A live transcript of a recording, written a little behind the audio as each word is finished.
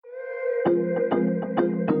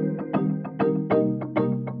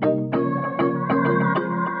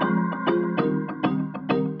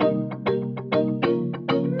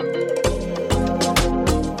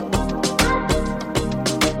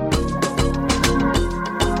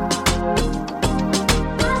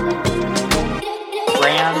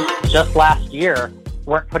just last year,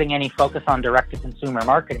 weren't putting any focus on direct-to-consumer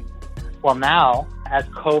marketing. Well, now, as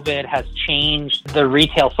COVID has changed the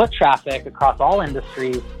retail foot traffic across all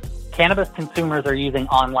industries, cannabis consumers are using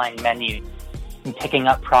online menus and picking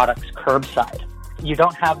up products curbside. You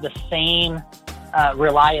don't have the same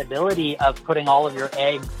reliability of putting all of your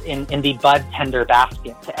eggs in the bud tender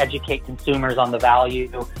basket to educate consumers on the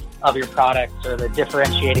value of your products or the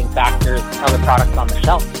differentiating factors of the products on the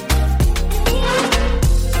shelf.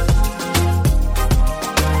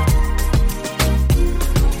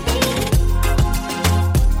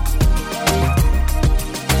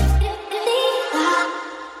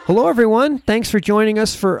 Hello, everyone. Thanks for joining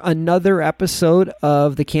us for another episode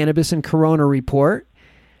of the Cannabis and Corona Report.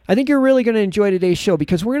 I think you're really going to enjoy today's show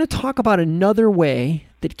because we're going to talk about another way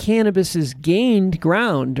that cannabis has gained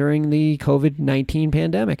ground during the COVID-19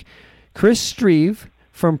 pandemic. Chris Streve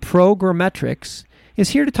from Programmetrics is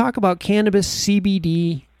here to talk about cannabis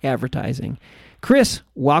CBD advertising. Chris,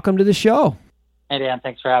 welcome to the show. Hey, Dan.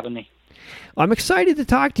 Thanks for having me. I'm excited to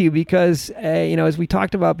talk to you because, as we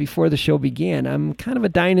talked about before the show began, I'm kind of a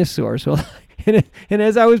dinosaur. So, and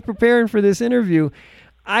as I was preparing for this interview,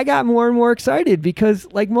 I got more and more excited because,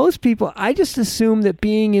 like most people, I just assumed that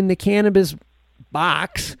being in the cannabis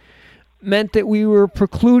box meant that we were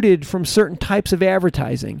precluded from certain types of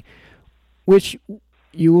advertising, which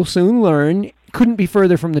you will soon learn couldn't be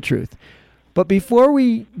further from the truth. But before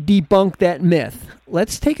we debunk that myth,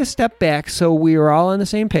 let's take a step back so we are all on the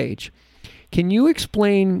same page. Can you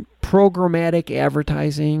explain programmatic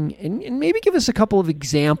advertising and maybe give us a couple of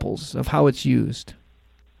examples of how it's used?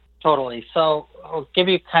 Totally. So I'll give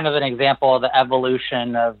you kind of an example of the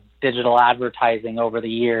evolution of digital advertising over the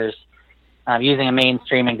years, using a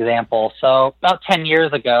mainstream example. So about 10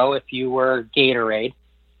 years ago, if you were Gatorade,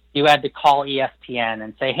 you had to call ESPN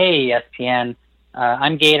and say, hey, ESPN,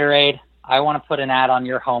 I'm Gatorade. I want to put an ad on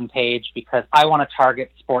your homepage because I want to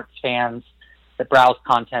target sports fans that browse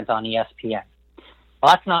content on ESPN.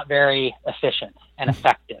 Well, that's not very efficient and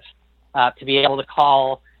effective to be able to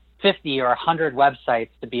call 50 or 100 websites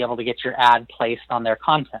to be able to get your ad placed on their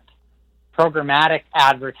content. Programmatic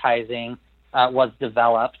advertising was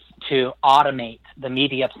developed to automate the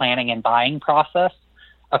media planning and buying process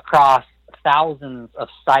across thousands of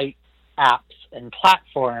sites, apps, and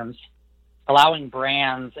platforms, allowing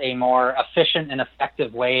brands a more efficient and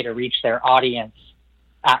effective way to reach their audience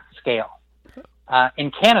at scale.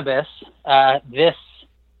 In cannabis, this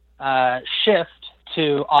shift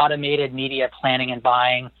to automated media planning and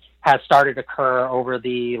buying has started to occur over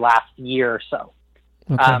the last year or so.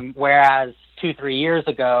 Okay. Whereas 2-3 years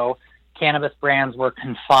ago, cannabis brands were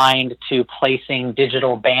confined to placing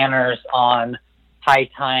digital banners on High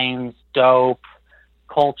Times, Dope,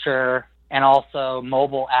 Culture, and also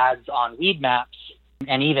mobile ads on Weed Maps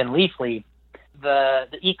and even Leafly. The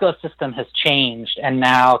ecosystem has changed, and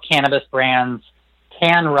now cannabis brands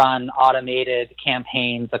can run automated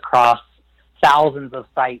campaigns across thousands of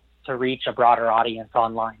sites to reach a broader audience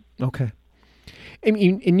online. Okay.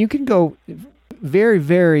 And you can go very,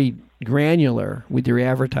 very granular with your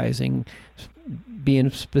advertising, be in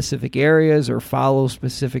specific areas or follow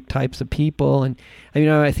specific types of people. And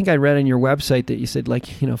I think I read on your website that you said,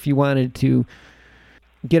 if you wanted to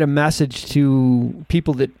get a message to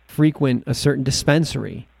people that frequent a certain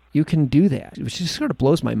dispensary, you can do that, which just sort of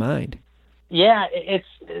blows my mind. Yeah,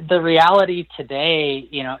 it's the reality today,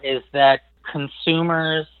 is that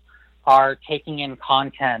consumers are taking in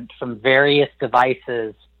content from various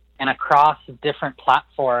devices and across different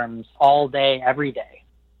platforms all day, every day.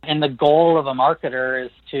 And the goal of a marketer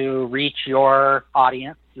is to reach your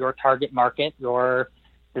audience, your target market, your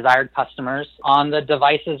desired customers on the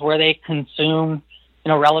devices where they consume,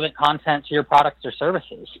 relevant content to your products or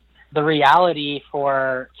services. The reality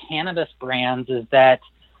for cannabis brands is that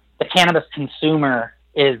the cannabis consumer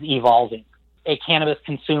is evolving. A cannabis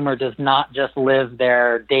consumer does not just live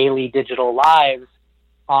their daily digital lives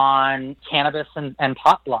on cannabis and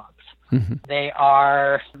pot blogs. Mm-hmm. They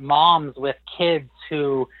are moms with kids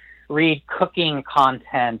who read cooking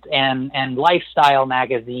content and lifestyle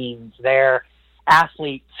magazines. They're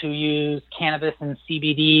athletes who use cannabis and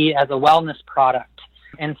CBD as a wellness product.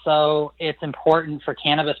 And so it's important for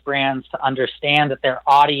cannabis brands to understand that their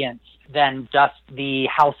audience than just the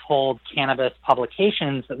household cannabis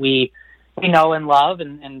publications that we know and love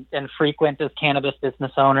and frequent as cannabis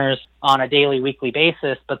business owners on a daily, weekly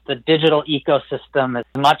basis. But the digital ecosystem is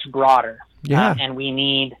much broader. Yeah. And we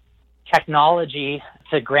need technology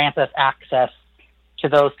to grant us access to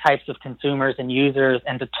those types of consumers and users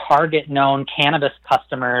and to target known cannabis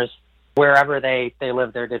customers wherever they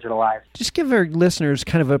live their digital lives. Just give our listeners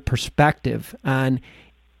kind of a perspective on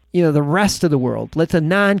the rest of the world, let's a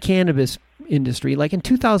non-cannabis industry, like in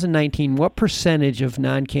 2019, what percentage of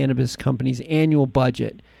non-cannabis companies' annual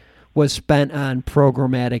budget was spent on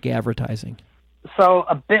programmatic advertising? So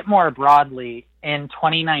a bit more broadly, in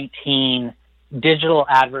 2019, digital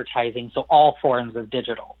advertising, so all forms of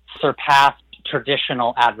digital, surpassed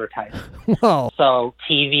traditional advertising. Whoa. So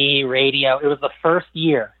TV, radio, it was the first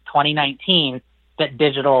year, 2019, that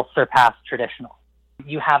digital surpassed traditional.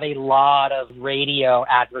 You have a lot of radio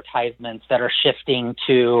advertisements that are shifting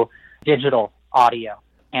to digital audio,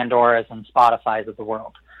 Pandora's and Spotify's of the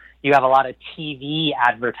world. You have a lot of TV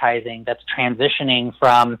advertising that's transitioning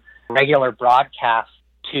from regular broadcast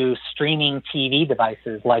to streaming TV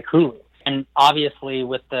devices like Hulu. And obviously,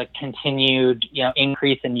 with the continued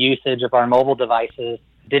increase in usage of our mobile devices,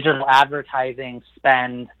 digital advertising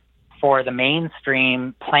spend for the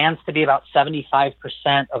mainstream plans to be about 75%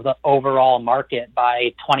 of the overall market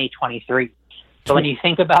by 2023. So when you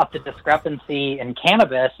think about the discrepancy in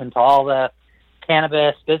cannabis, and to all the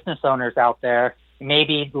cannabis business owners out there,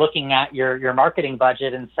 maybe looking at your marketing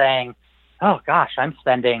budget and saying, oh gosh, I'm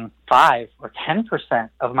spending 5 or 10%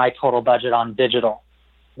 of my total budget on digital,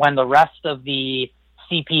 when the rest of the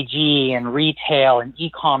CPG and retail and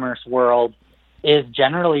e-commerce world is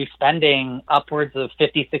generally spending upwards of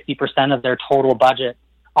 50-60% of their total budget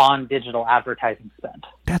on digital advertising spend.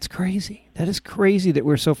 That's crazy. That is crazy that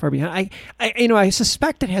we're so far behind. I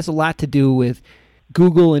suspect it has a lot to do with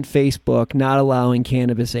Google and Facebook not allowing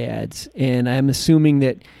cannabis ads. And I'm assuming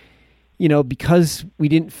that, because we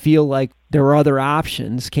didn't feel like there were other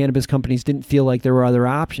options, cannabis companies didn't feel like there were other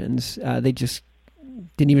options. They just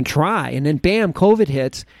didn't even try. And then bam, COVID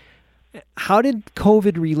hits. How did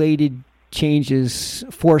COVID-related changes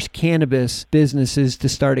force cannabis businesses to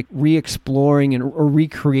start re-exploring or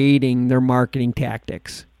recreating their marketing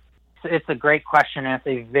tactics? It's a great question, and it's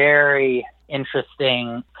a very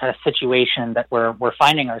interesting kind of situation that we're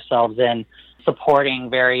finding ourselves in, supporting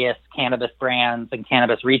various cannabis brands and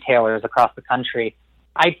cannabis retailers across the country.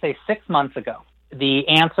 I'd say 6 months ago, the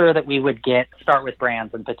answer that we would get, start with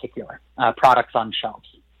brands in particular, products on shelves.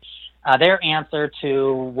 Their answer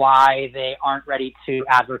to why they aren't ready to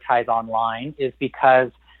advertise online is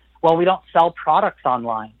because, we don't sell products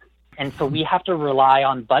online. And so we have to rely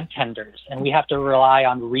on bud tenders, and we have to rely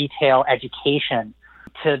on retail education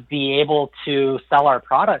to be able to sell our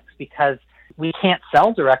products, because we can't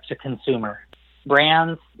sell direct to consumer.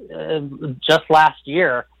 Brands just last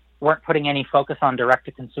year weren't putting any focus on direct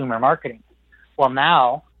to consumer marketing. Well,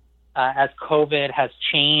 now, as COVID has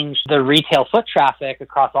changed the retail foot traffic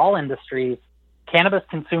across all industries, cannabis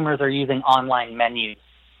consumers are using online menus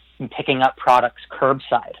and picking up products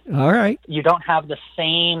curbside. All right. You don't have the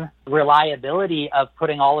same reliability of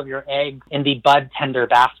putting all of your eggs in the bud tender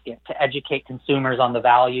basket to educate consumers on the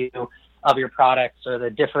value of your products or the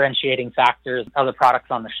differentiating factors of the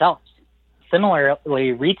products on the shelves.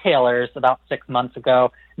 Similarly, retailers about 6 months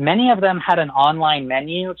ago, many of them had an online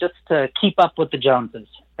menu just to keep up with the Joneses,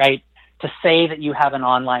 right? To say that you have an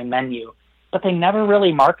online menu, but they never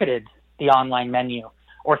really marketed the online menu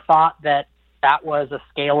or thought that that was a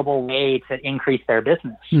scalable way to increase their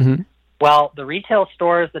business. Mm-hmm. Well, the retail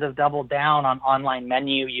stores that have doubled down on online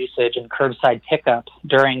menu usage and curbside pickup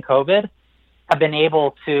during COVID have been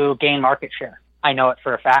able to gain market share. I know it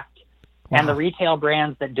for a fact. Wow. And the retail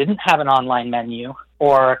brands that didn't have an online menu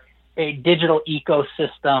or a digital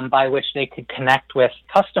ecosystem by which they could connect with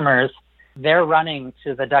customers, they're running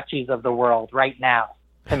to the Dutchies of the world right now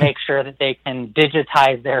to make sure that they can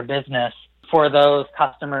digitize their business for those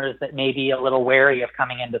customers that may be a little wary of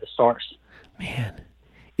coming into the stores. Man,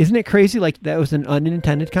 isn't it crazy? Like, that was an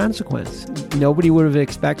unintended consequence. Nobody would have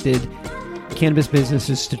expected cannabis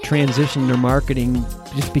businesses to transition their marketing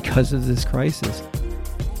just because of this crisis.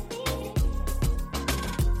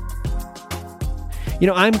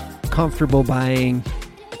 I'm comfortable buying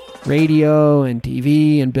radio and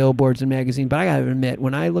TV and billboards and magazines, but I gotta admit,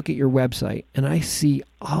 when I look at your website and I see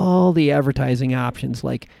all the advertising options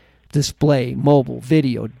like display, mobile,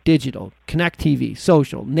 video, digital, connect TV,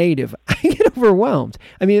 social, native, I get overwhelmed.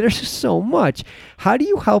 I mean, there's just so much. How do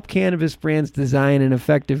you help cannabis brands design an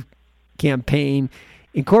effective campaign,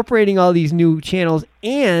 incorporating all these new channels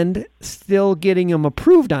and still getting them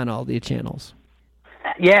approved on all the channels?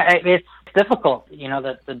 Yeah, it's difficult.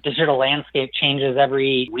 The digital landscape changes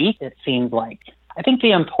every week, it seems like. I think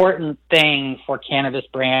the important thing for cannabis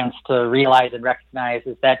brands to realize and recognize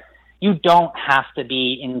is that you don't have to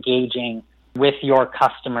be engaging with your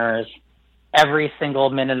customers every single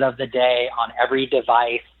minute of the day on every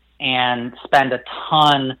device and spend a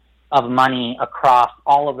ton of money across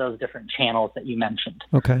all of those different channels that you mentioned.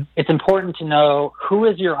 Okay. It's important to know who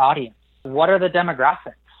is your audience. What are the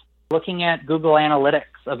demographics? looking at Google Analytics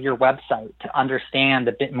of your website to understand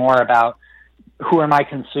a bit more about who are my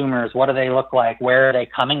consumers, what do they look like, where are they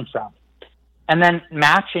coming from, and then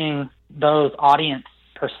matching those audience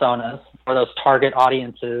personas or those target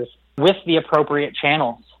audiences with the appropriate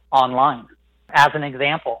channels online. As an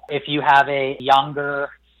example, if you have a younger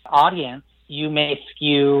audience, you may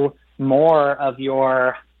skew more of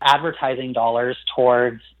your advertising dollars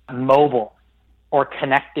towards mobile or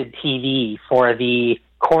connected TV for the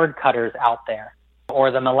cord cutters out there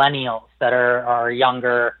or the millennials that are our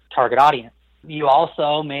younger target audience. You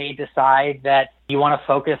also may decide that you want to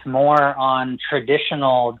focus more on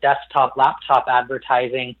traditional desktop, laptop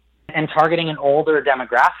advertising and targeting an older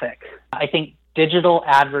demographic. I think digital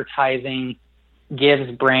advertising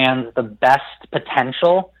gives brands the best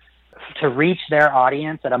potential to reach their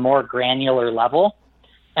audience at a more granular level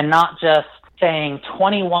and not just saying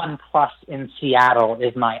 21 plus in Seattle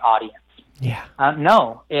is my audience. Yeah.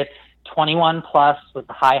 No, it's 21 plus with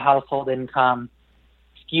a high household income,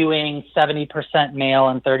 skewing 70% male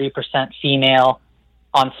and 30% female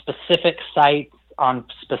on specific sites, on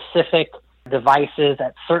specific devices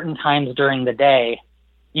at certain times during the day.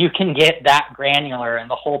 You can get that granular, and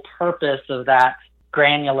the whole purpose of that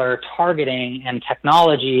granular targeting and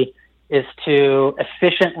technology is to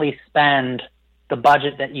efficiently spend the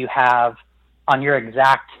budget that you have on your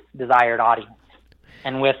exact desired audience.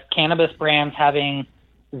 And with cannabis brands having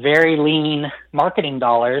very lean marketing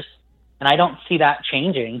dollars, and I don't see that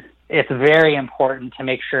changing, it's very important to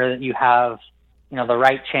make sure that you have, the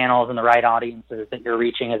right channels and the right audiences that you're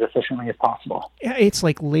reaching as efficiently as possible. Yeah, it's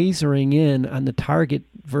like lasering in on the target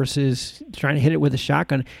versus trying to hit it with a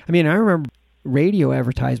shotgun. I mean, I remember radio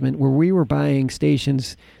advertisement where we were buying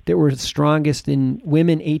stations that were the strongest in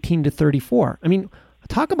women 18 to 34. I mean,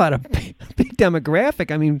 talk about a big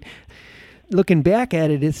demographic. I mean, looking back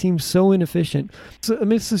at it, it seems so inefficient. So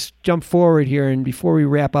let's just jump forward here. And before we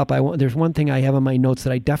wrap up, there's one thing I have on my notes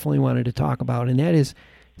that I definitely wanted to talk about, and that is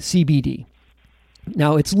CBD.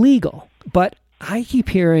 Now, it's legal, but I keep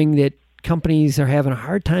hearing that companies are having a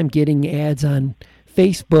hard time getting ads on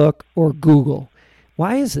Facebook or Google.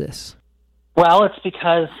 Why is this? Well, it's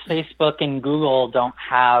because Facebook and Google don't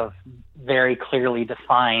have very clearly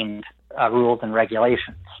defined rules and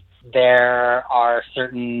regulations. There are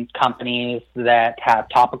certain companies that have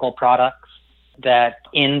topical products that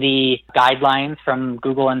in the guidelines from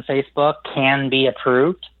Google and Facebook can be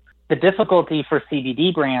approved. The difficulty for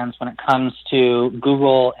CBD brands when it comes to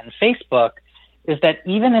Google and Facebook is that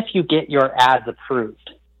even if you get your ads approved,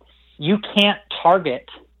 you can't target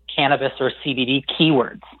cannabis or CBD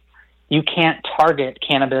keywords. You can't target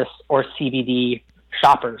cannabis or CBD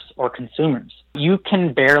shoppers or consumers. You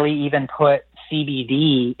can barely even put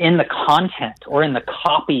CBD in the content or in the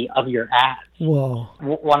copy of your ads. Whoa.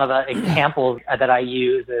 One of the examples that I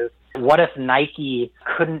use is, what if Nike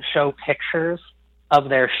couldn't show pictures of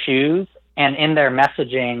their shoes and in their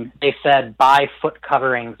messaging they said, buy foot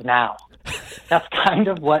coverings now? That's kind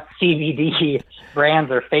of what CBD brands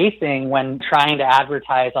are facing when trying to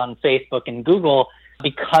advertise on Facebook and Google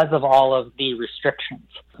because of all of the restrictions.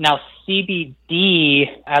 Now, CBD,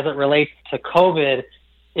 as it relates to COVID,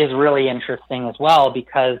 is really interesting as well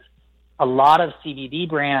because a lot of CBD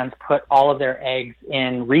brands put all of their eggs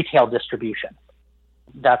in retail distribution.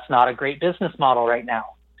 That's not a great business model right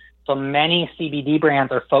now. So many CBD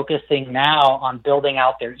brands are focusing now on building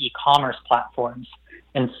out their e-commerce platforms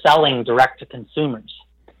and selling direct to consumers.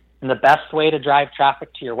 And the best way to drive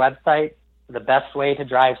traffic to your website, the best way to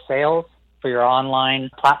drive sales for your online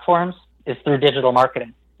platforms is through digital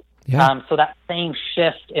marketing. Yeah. So that same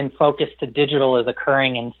shift in focus to digital is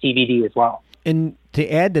occurring in CBD as well. And to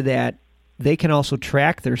add to that, they can also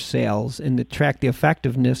track their sales and to track the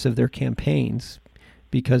effectiveness of their campaigns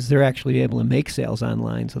because they're actually able to make sales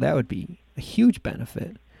online. So that would be a huge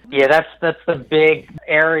benefit. Yeah, that's the big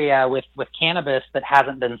area with cannabis that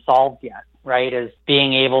hasn't been solved yet, right? Is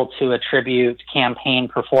being able to attribute campaign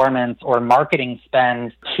performance or marketing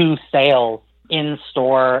spend to sales in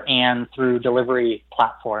store and through delivery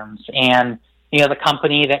platforms. And, the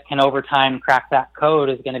company that can over time crack that code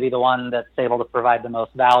is going to be the one that's able to provide the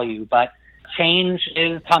most value. But change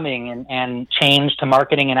is coming, and change to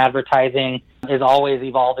marketing and advertising is always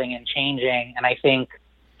evolving and changing. And I think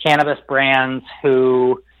cannabis brands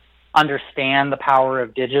who understand the power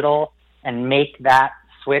of digital and make that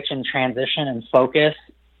switch and transition and focus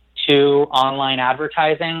to online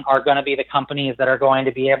advertising are going to be the companies that are going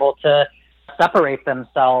to be able to separate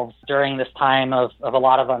themselves during this time of a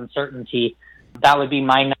lot of uncertainty. That would be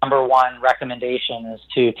my number one recommendation, is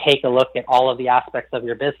to take a look at all of the aspects of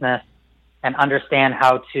your business and understand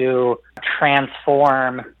how to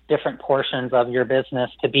transform different portions of your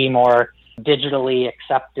business to be more digitally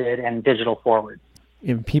accepted and digital forward.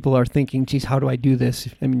 And people are thinking, geez, how do I do this?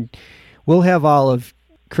 I mean, we'll have all of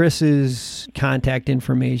Chris's contact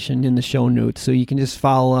information in the show notes, so you can just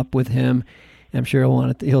follow up with him. I'm sure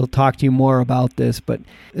he'll talk to you more about this, but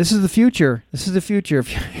this is the future. This is the future.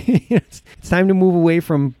 It's time to move away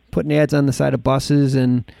from putting ads on the side of buses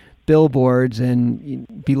and billboards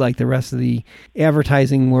and be like the rest of the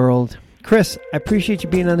advertising world. Chris, I appreciate you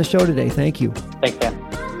being on the show today. Thank you. Thanks, Dan.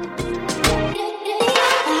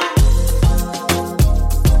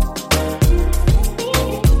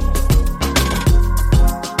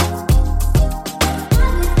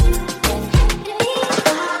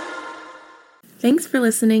 Thanks for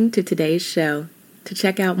listening to today's show. To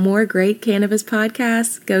check out more great cannabis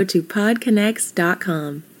podcasts, go to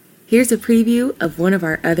podconnects.com. Here's a preview of one of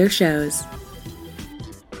our other shows.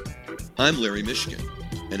 I'm Larry Michigan,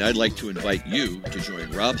 and I'd like to invite you to join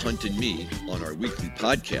Rob Hunt and me on our weekly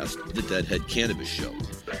podcast, The Deadhead Cannabis Show.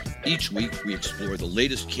 Each week, we explore the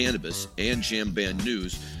latest cannabis and jam band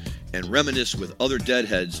news and reminisce with other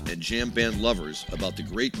Deadheads and jam band lovers about the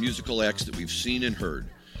great musical acts that we've seen and heard.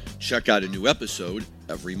 Check out a new episode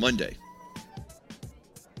every Monday.